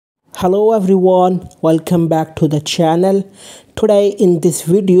Hello everyone, welcome back to the channel. Today in this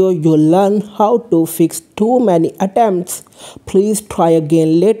video you'll learn how to fix too many attempts. Please try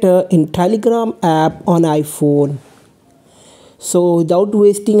again later in Telegram app on iPhone. So without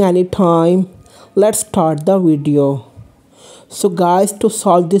wasting any time, let's start the video. So guys, to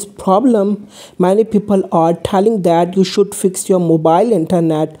solve this problem, many people are telling that you should fix your mobile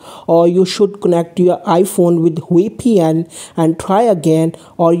internet, or you should connect your iPhone with VPN and try again,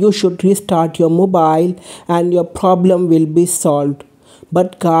 or you should restart your mobile and your problem will be solved.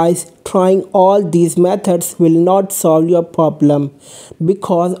 But guys, trying all these methods will not solve your problem,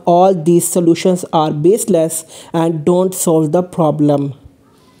 because all these solutions are baseless and don't solve the problem.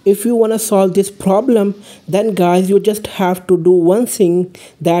 If you want to solve this problem, then guys, you just have to do one thing,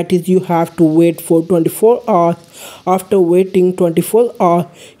 that is you have to wait for 24 hours. After waiting 24 hours,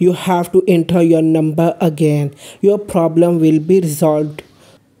 you have to enter your number again. Your problem will be resolved.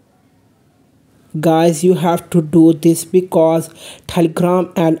 Guys, you have to do this because Telegram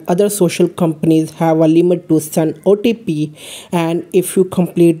and other social companies have a limit to send OTP, and if you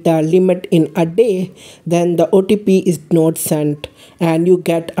complete the limit in a day, then the OTP is not sent and you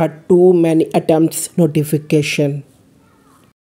get a too many attempts notification.